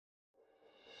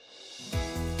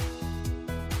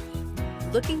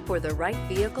Looking for the right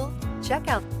vehicle? Check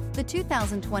out the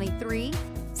 2023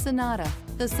 Sonata.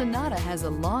 The Sonata has a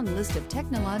long list of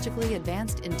technologically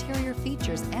advanced interior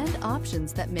features and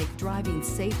options that make driving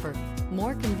safer,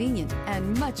 more convenient,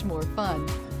 and much more fun.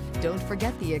 Don't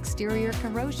forget the exterior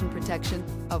corrosion protection,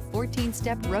 a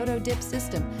 14-step roto-dip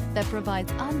system that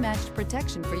provides unmatched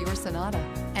protection for your Sonata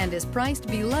and is priced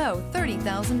below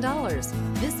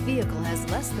 $30,000. This vehicle has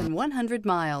less than 100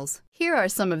 miles. Here are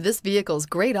some of this vehicle's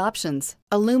great options: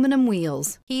 aluminum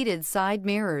wheels, heated side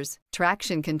mirrors,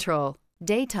 traction control,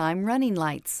 daytime running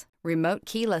lights, remote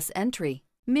keyless entry,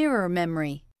 mirror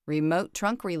memory, remote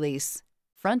trunk release,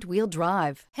 front-wheel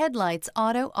drive, headlights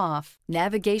auto off,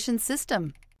 navigation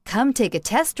system. Come take a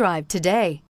test drive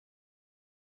today.